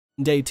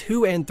Day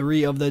 2 and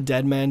 3 of the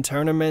Deadman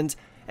tournament.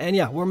 And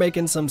yeah, we're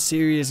making some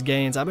serious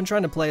gains. I've been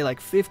trying to play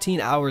like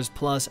 15 hours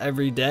plus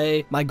every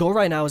day. My goal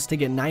right now is to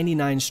get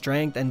 99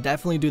 strength and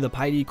definitely do the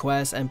piety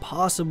quest and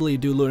possibly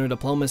do lunar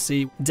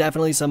diplomacy.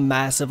 Definitely some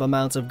massive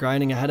amounts of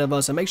grinding ahead of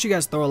us, and make sure you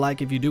guys throw a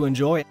like if you do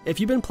enjoy.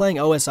 If you've been playing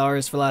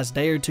OSRS for the last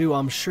day or two,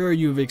 I'm sure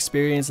you've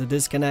experienced the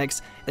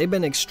disconnects. They've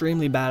been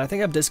extremely bad. I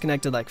think I've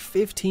disconnected like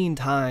 15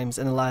 times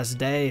in the last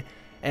day.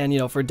 And you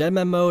know, for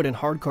Deadman mode and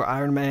hardcore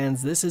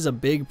Ironmans, this is a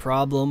big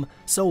problem,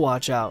 so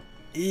watch out.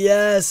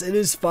 Yes, it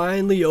is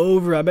finally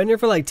over. I've been here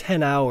for like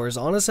 10 hours.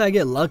 Honestly, I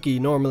get lucky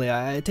normally.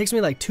 It takes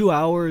me like 2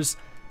 hours,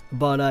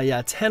 but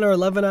yeah, 10 or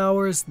 11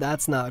 hours,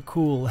 that's not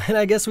cool. And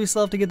I guess we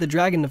still have to get the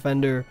Dragon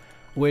Defender,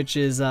 which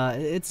is,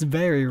 it's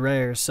very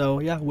rare. So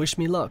yeah, wish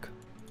me luck.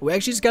 We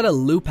actually just got a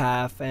loop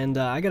half, and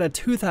I got a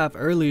tooth half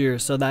earlier,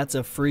 so that's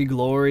a free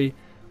glory.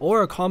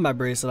 Or a combat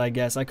bracelet, I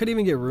guess. I could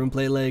even get rune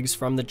plate legs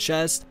from the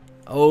chest.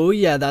 Oh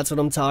yeah, that's what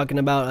I'm talking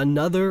about.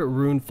 Another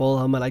rune full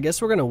helmet. I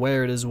guess we're gonna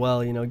wear it as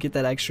well, you know, get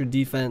that extra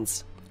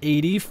defense.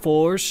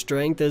 84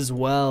 strength as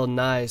well.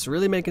 Nice.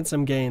 Really making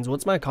some gains.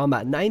 What's my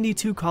combat?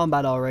 92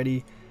 combat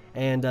already.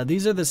 And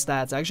these are the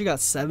stats. I actually got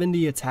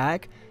 70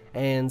 attack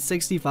and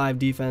 65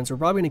 defense. We're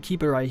probably gonna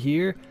keep it right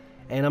here.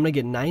 And I'm gonna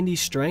get 90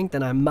 strength,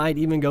 and I might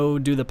even go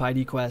do the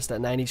piety quest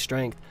at 90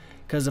 strength.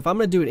 Because if I'm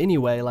going to do it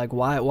anyway, like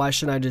why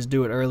shouldn't I just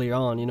do it earlier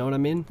on, you know what I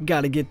mean?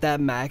 Gotta get that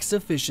max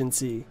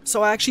efficiency.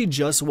 So I actually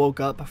just woke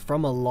up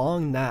from a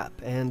long nap,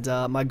 and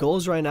my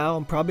goals right now,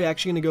 I'm probably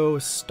actually going to go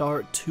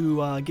start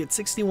to get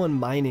 61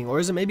 mining, or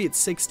is it maybe it's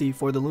 60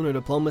 for the lunar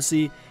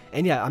diplomacy.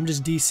 And yeah, I'm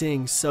just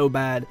DCing so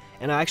bad,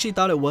 and I actually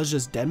thought it was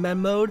just Deadman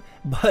mode,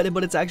 but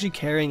it's actually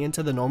carrying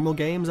into the normal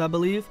games, I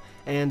believe.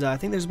 And I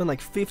think there's been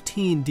like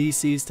 15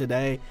 DCs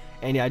today,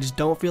 and yeah, I just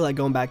don't feel like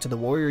going back to the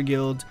warrior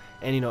guild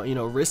and you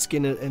know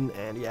risking it. And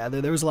yeah,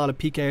 there was a lot of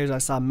PKers. I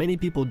saw many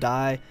people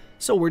die,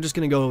 so we're just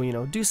gonna go, you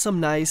know, do some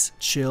nice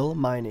chill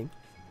mining.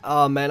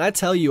 Oh man, I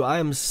tell you, I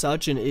am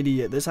such an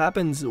idiot. This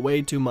happens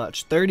way too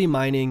much. 30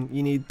 mining,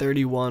 you need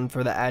 31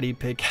 for the Addy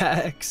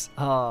pickaxe.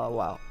 Oh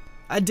wow.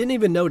 I didn't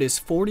even notice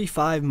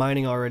 45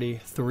 mining already,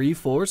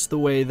 3/4 the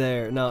way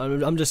there. No,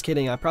 I'm just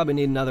kidding. I probably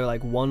need another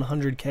like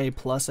 100k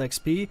plus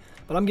XP,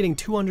 but I'm getting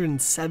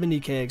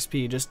 270k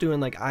XP just doing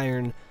like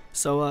iron,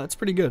 so it's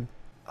pretty good.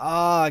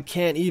 Ah, I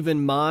can't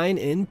even mine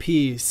in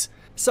peace.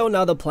 So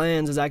now the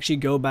plans is actually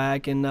go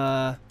back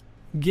and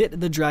get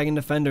the Dragon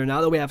Defender.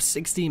 Now that we have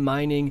 60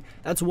 mining,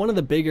 that's one of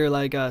the bigger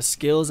like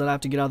skills that I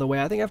have to get out of the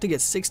way. I think I have to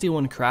get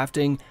 61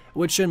 crafting,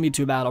 which shouldn't be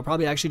too bad. I'll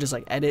probably actually just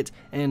like edit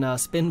and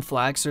spin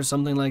flax or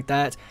something like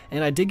that.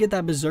 And I did get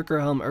that Berserker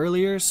helm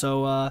earlier,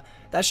 so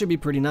that should be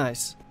pretty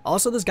nice.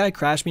 Also, this guy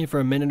crashed me for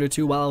a minute or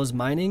two while I was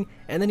mining,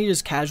 and then he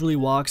just casually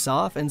walks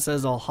off and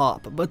says I'll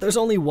hop, but there's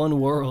only one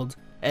world.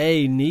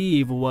 Hey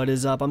Neve, what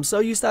is up? I'm so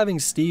used to having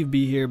Steve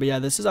be here, but yeah,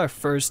 this is our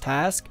first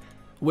task.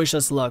 Wish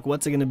us luck.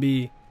 What's it gonna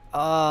be?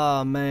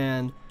 Oh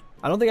man,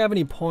 I don't think I have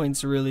any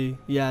points really.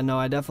 Yeah, no,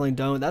 I definitely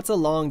don't. That's a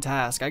long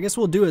task. I guess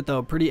we'll do it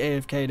though. Pretty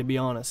AFK to be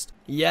honest.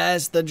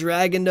 Yes, the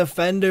Dragon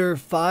Defender.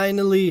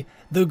 Finally,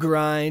 the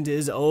grind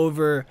is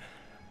over.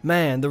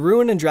 Man, the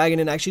Ruin and Dragon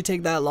didn't actually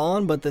take that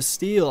long, but the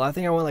Steel, I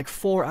think I went like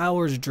 4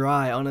 hours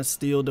dry on a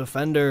Steel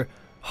Defender.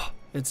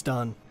 It's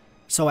done.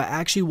 So I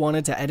actually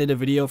wanted to edit a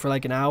video for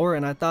like an hour,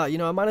 and I thought, you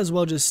know, I might as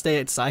well just stay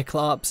at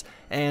Cyclops,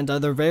 and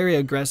they're very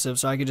aggressive,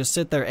 so I could just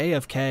sit there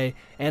AFK,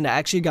 and I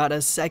actually got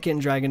a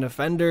second Dragon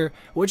Defender,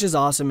 which is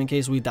awesome in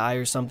case we die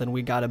or something,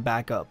 we got a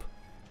backup.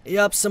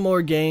 Yup, some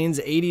more gains,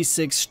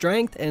 86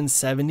 strength and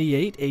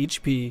 78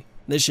 HP.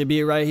 This should be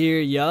it right here.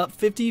 Yup,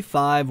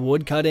 55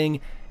 woodcutting,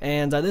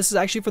 and this is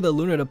actually for the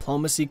lunar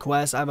diplomacy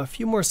quest. I have a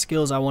few more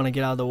skills I want to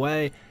get out of the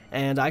way,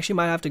 and I actually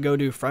might have to go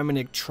do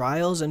Fremennik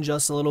trials in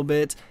just a little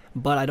bit,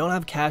 but I don't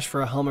have cash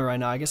for a helmet right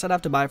now. I guess I'd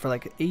have to buy it for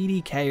like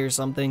 80k or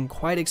something,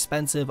 quite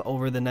expensive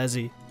over the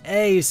Nezi.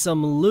 Hey,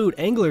 some loot,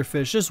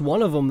 anglerfish, just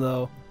one of them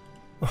though.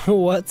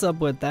 What's up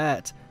with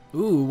that?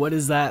 Ooh, what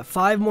is that?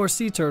 5 more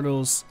sea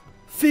turtles,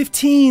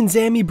 15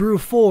 Zami Brew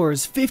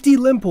 4s, 50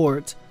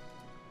 Limport.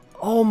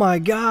 Oh my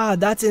god,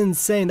 that's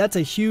insane. That's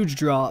a huge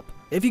drop.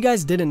 If you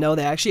guys didn't know,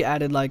 they actually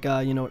added like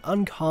you know, an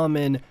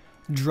uncommon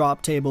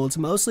drop table. It's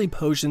mostly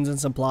potions and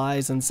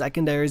supplies and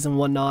secondaries and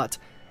whatnot,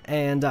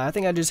 and I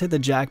think I just hit the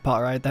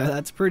jackpot right there.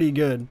 That's pretty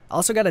good.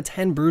 Also got a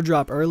 10 brew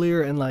drop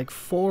earlier and like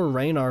 4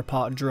 Raynar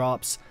pot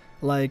drops,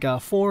 like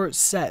 4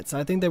 sets.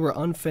 I think they were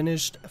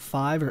unfinished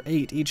 5 or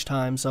 8 each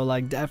time, so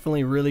like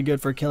definitely really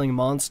good for killing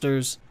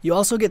monsters. You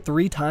also get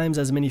 3 times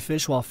as many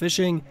fish while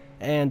fishing,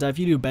 and if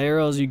you do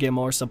barrels, you get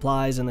more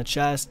supplies in the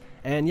chest.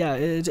 And yeah,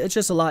 it's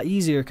just a lot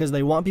easier because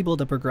they want people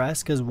to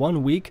progress, because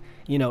 1 week,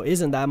 you know,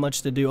 isn't that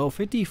much to do. Oh,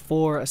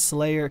 54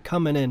 Slayer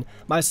coming in.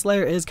 My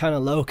Slayer is kind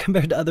of low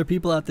compared to other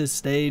people at this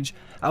stage.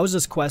 I was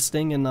just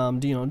questing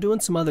and you know, doing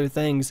some other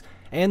things,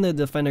 and the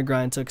Defender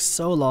grind took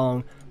so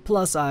long.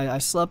 Plus, I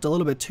slept a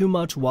little bit too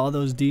much while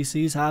those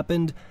DCs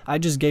happened. I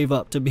just gave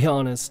up, to be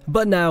honest.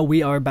 But now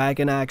we are back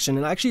in action,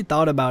 and I actually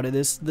thought about it.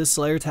 This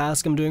Slayer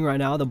task I'm doing right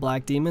now, the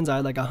Black Demons, I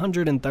had like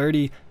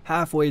 130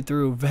 halfway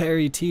through.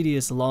 Very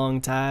tedious,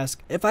 long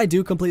task. If I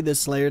do complete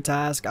this Slayer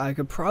task, I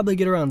could probably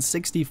get around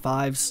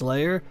 65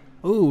 Slayer.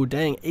 Ooh,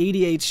 dang,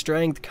 88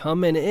 strength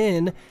coming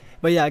in.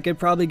 But yeah, I could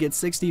probably get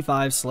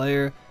 65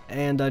 Slayer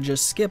and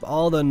just skip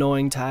all the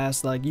annoying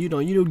tasks like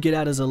you'd get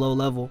at as a low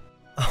level.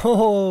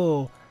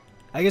 Oh,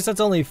 I guess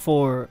that's only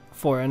four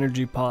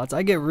energy pots.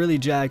 I get really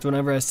jacked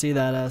whenever I see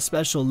that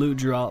special loot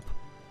drop.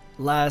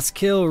 Last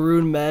kill,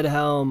 Rune Med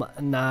Helm.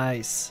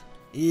 Nice.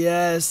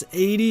 Yes,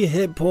 80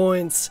 hit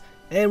points.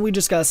 And we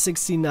just got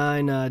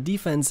 69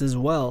 defense as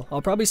well.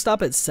 I'll probably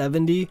stop at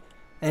 70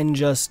 and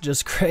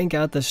just crank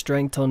out the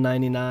strength till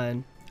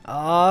 99.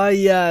 Ah,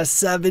 yeah,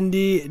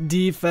 70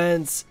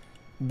 defense.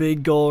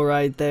 Big goal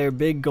right there,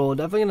 big goal.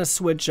 Definitely gonna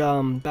switch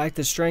back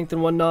to strength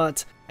and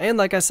whatnot. And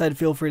like I said,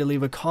 feel free to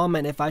leave a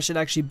comment if I should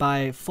actually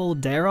buy full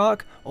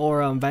Darok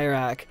or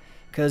Varak.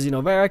 Because, you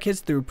know, Varak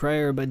hits through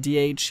prayer, but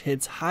DH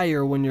hits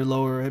higher when you're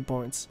lower hit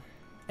points.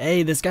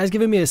 Hey, this guy's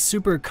giving me a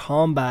super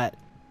combat.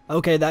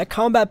 Okay, that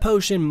combat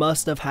potion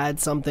must have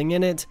had something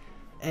in it.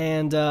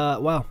 And,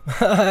 wow,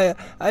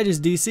 I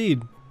just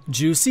DC'd.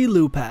 Juicy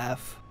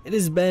Lupaf. It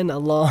has been a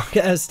long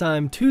ass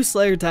time. 2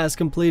 Slayer tasks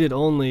completed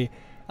only.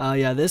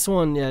 Yeah, this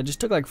one, yeah, just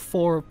took like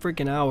 4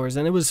 freaking hours,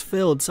 and it was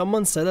filled.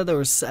 Someone said that there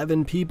were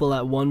 7 people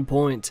at one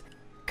point.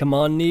 Come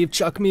on, Neve,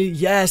 chuck me.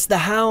 Yes, the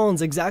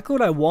hounds. Exactly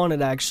what I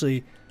wanted,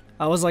 actually.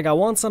 I was like, I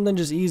want something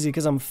just easy,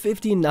 because I'm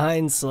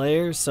 59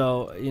 Slayer,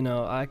 so, you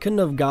know, I couldn't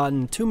have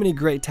gotten too many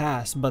great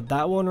tasks. But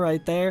that one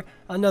right there,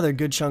 another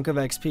good chunk of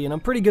XP, and I'm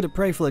pretty good at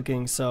prey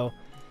flicking, so,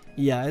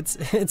 yeah, it's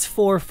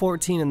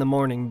 4:14 in the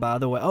morning, by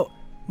the way. Oh,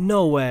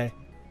 no way.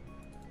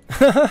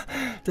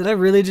 Did I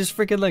really just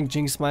freaking like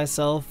jinx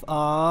myself?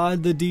 Ah,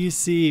 the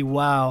DC.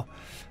 Wow.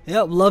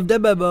 Yep, love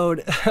Deadman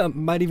mode.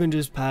 Might even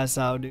just pass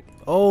out, dude.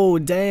 Oh,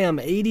 damn.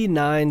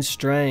 89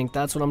 strength.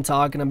 That's what I'm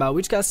talking about.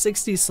 We just got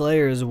 60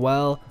 Slayer as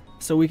well.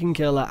 So we can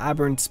kill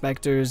Aberrant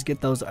Specters, get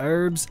those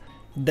herbs.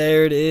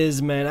 There it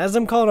is, man. As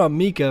I'm calling out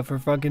Mika for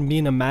fucking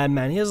being a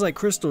madman. He has like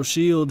Crystal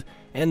Shield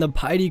and the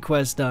Piety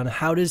quest done.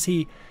 How does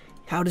he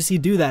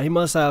do that? He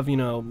must have, you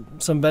know,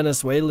 some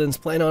Venezuelans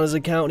playing on his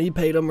account. He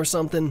paid him or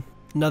something.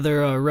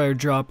 Another rare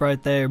drop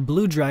right there.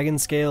 Blue Dragon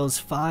Scales,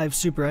 5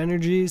 super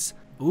energies.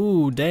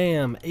 Ooh,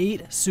 damn.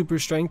 8 super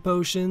strength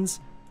potions.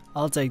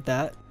 I'll take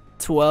that.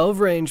 12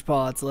 range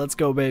pots. Let's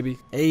go, baby.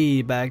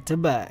 Hey, back to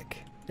back.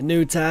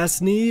 New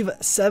task, Neve.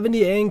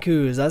 70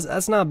 Ankus.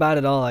 That's not bad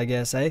at all, I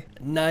guess, eh?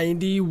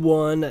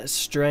 91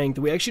 strength.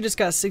 We actually just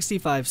got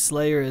 65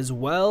 Slayer as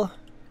well.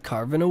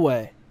 Carving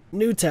away.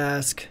 New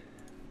task.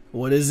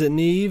 What is it,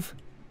 Neve?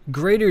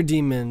 Greater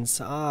Demons.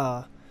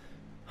 Ah.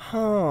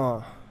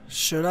 Huh.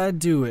 Should I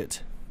do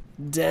it?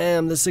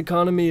 Damn, this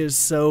economy is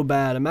so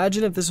bad.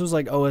 Imagine if this was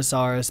like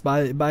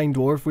OSRS, buying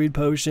dwarf weed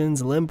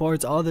potions, limb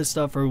parts, all this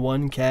stuff for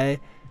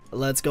 1k.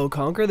 Let's go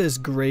conquer this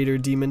greater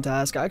demon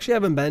task. I actually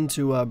haven't been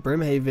to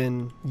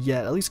Brimhaven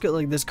yet, at least get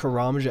like this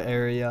Karamja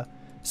area.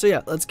 So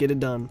yeah, let's get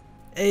it done.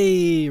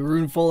 Hey,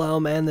 Rune Full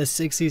Helm and the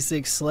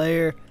 66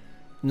 Slayer.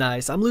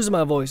 Nice. I'm losing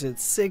my voice.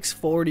 It's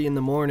 6:40 in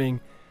the morning.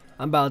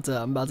 I'm about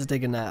to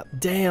take a nap.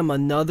 Damn,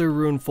 another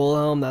Rune Full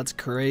Helm. That's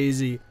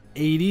crazy.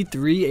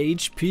 83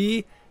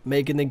 HP,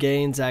 making the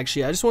gains.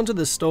 Actually, I just went to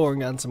the store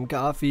and got some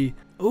coffee.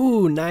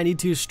 Ooh,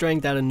 92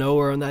 strength out of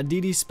nowhere on that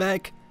DD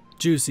spec.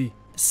 Juicy.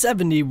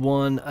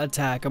 71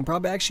 attack. I'm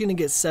probably actually gonna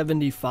get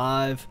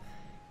 75.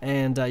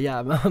 And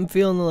yeah, I'm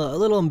feeling a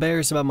little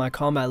embarrassed about my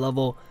combat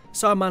level,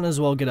 so I might as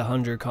well get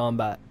 100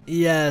 combat.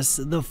 Yes,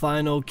 the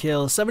final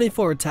kill.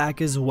 74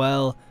 attack as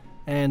well.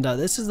 And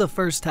this is the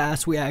first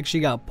task we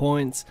actually got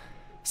points.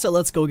 So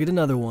let's go get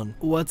another one.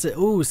 What's it?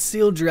 Ooh,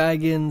 Seal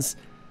Dragons.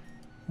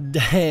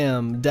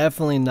 Damn,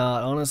 definitely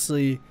not.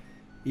 Honestly,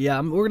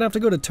 yeah, we're gonna have to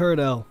go to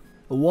Turtle.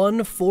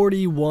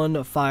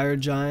 141 Fire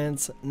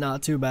Giants,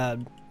 not too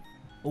bad.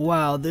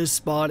 Wow, this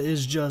spot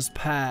is just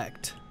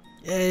packed.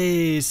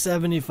 Yay,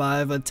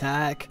 75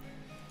 attack.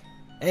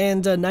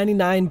 And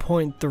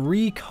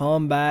 99.3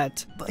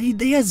 combat. But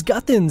he has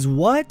Guthans,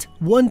 what?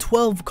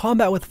 112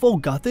 combat with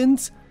full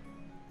Guthans?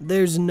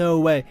 There's no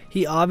way.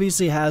 He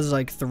obviously has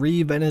like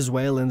 3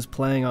 Venezuelans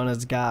playing on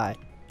his guy.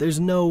 There's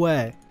no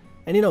way.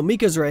 And you know,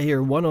 Mika's right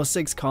here,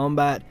 106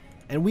 combat,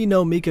 and we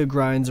know Mika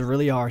grinds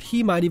really hard.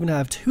 He might even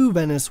have 2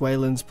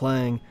 Venezuelans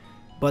playing,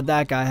 but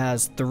that guy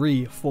has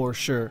 3 for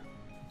sure.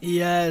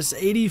 Yes,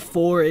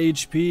 84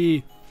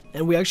 HP,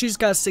 and we actually just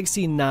got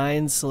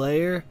 69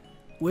 Slayer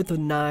with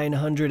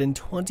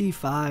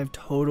 925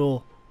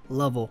 total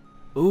level.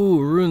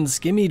 Ooh, Rune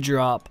Skimmy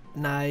Drop,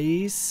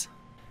 nice.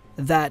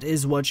 That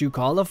is what you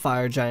call a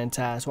Fire Giant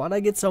task. Why'd I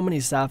get so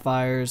many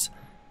Sapphires?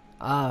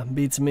 Ah,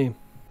 beats me.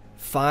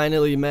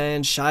 Finally,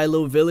 man,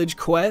 Shiloh Village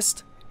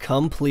quest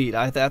complete.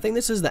 I think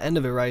this is the end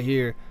of it right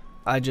here.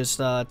 I just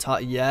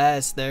taught,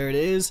 yes, there it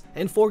is.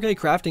 And 4K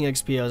crafting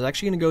XP. I was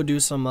actually going to go do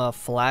some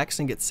flax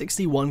and get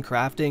 61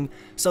 crafting.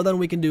 So then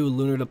we can do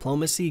lunar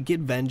diplomacy,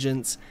 get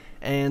vengeance.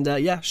 And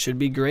yeah, should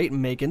be great,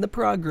 making the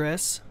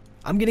progress.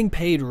 I'm getting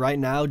paid right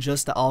now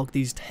just to alch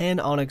these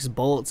 10 onyx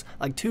bolts,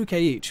 like 2k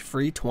each,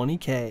 free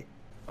 20k.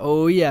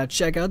 Oh yeah,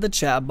 check out the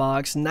chat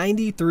box,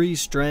 93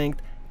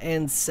 strength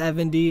and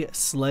 70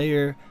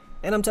 slayer.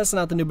 And I'm testing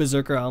out the new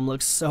berserker helm,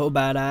 looks so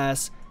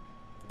badass.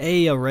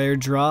 A rare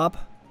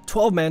drop.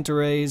 12 manta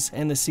rays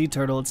and the sea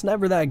turtle. It's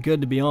never that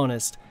good, to be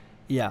honest.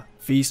 Yeah,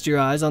 feast your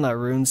eyes on that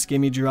rune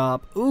skimmy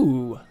drop.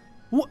 Ooh,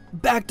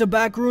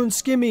 back-to-back rune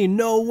skimmy.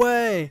 No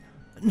way,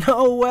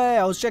 no way.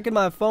 I was checking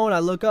my phone, I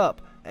look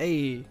up.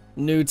 Hey,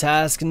 new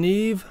task,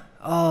 Neve.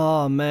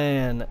 Oh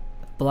man,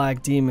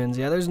 black demons.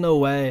 Yeah, there's no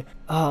way.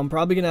 I'm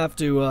probably gonna have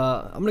to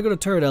I'm gonna go to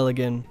turret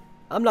again.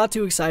 I'm not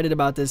too excited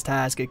about this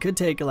task. It could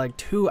take like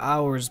 2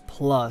 hours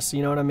plus,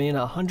 you know what I mean?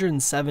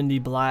 170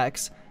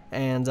 blacks.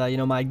 And, you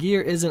know, my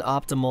gear isn't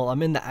optimal.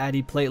 I'm in the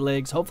Addy plate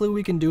legs. Hopefully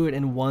we can do it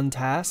in one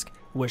task.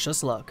 Wish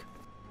us luck.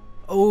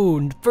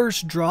 Oh,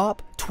 first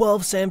drop,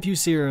 12 Sampu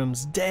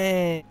serums.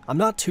 Dang. I'm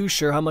not too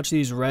sure how much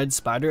these red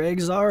spider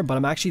eggs are, but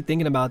I'm actually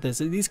thinking about this.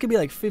 These could be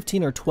like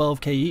 15 or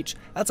 12k each.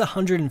 That's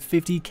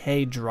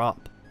 150k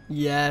drop.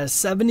 Yeah,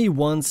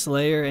 71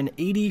 slayer and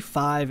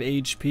 85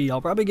 HP. I'll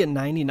probably get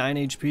 99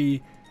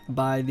 HP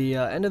by the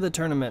end of the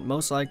tournament,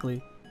 most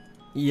likely.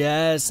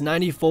 Yes,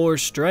 94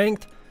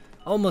 strength.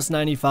 Almost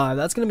 95.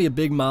 That's going to be a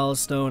big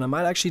milestone. I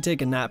might actually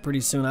take a nap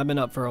pretty soon. I've been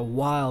up for a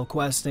while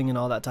questing and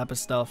all that type of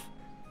stuff.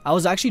 I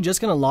was actually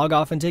just going to log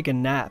off and take a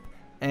nap.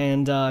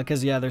 And,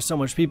 because, yeah, there's so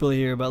much people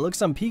here. But look,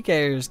 some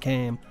PKers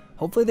came.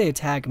 Hopefully they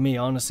attack me,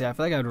 honestly. I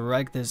feel like I'd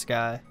wreck this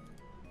guy.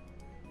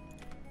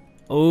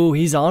 Oh,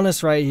 he's on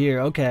us right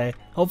here. Okay.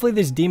 Hopefully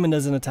this demon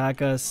doesn't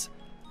attack us.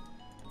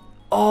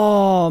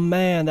 Oh,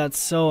 man, that's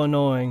so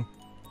annoying.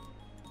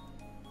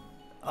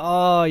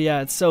 Oh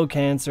yeah, it's so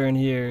cancer in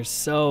here,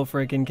 so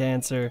freaking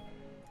cancer.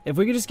 If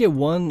we could just get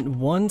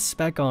one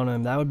spec on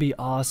him, that would be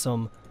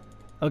awesome.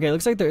 Okay,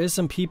 looks like there is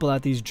some people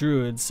at these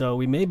druids, so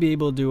we may be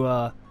able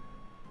to,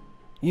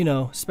 you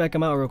know, spec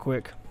them out real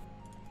quick.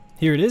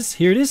 Here it is,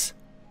 here it is.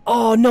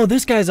 Oh no,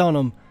 this guy's on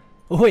him.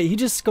 Wait, he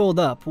just scrolled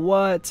up.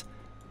 What?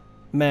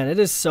 Man, it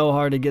is so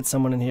hard to get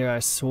someone in here, I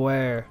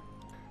swear.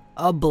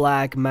 A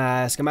black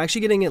mask. I'm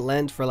actually getting it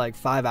lent for like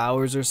 5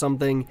 hours or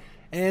something.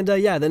 And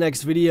yeah, the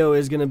next video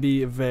is going to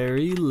be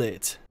very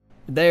lit.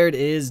 There it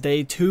is,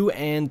 day 2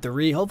 and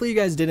 3. Hopefully you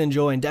guys did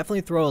enjoy, and definitely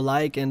throw a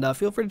like, and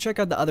feel free to check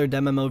out the other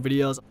Deadman mode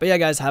videos. But yeah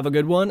guys, have a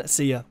good one.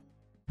 See ya.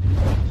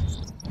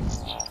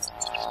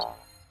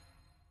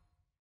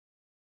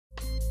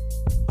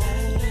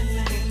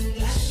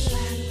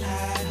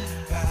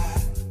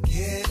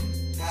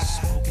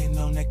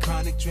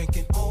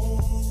 Drinking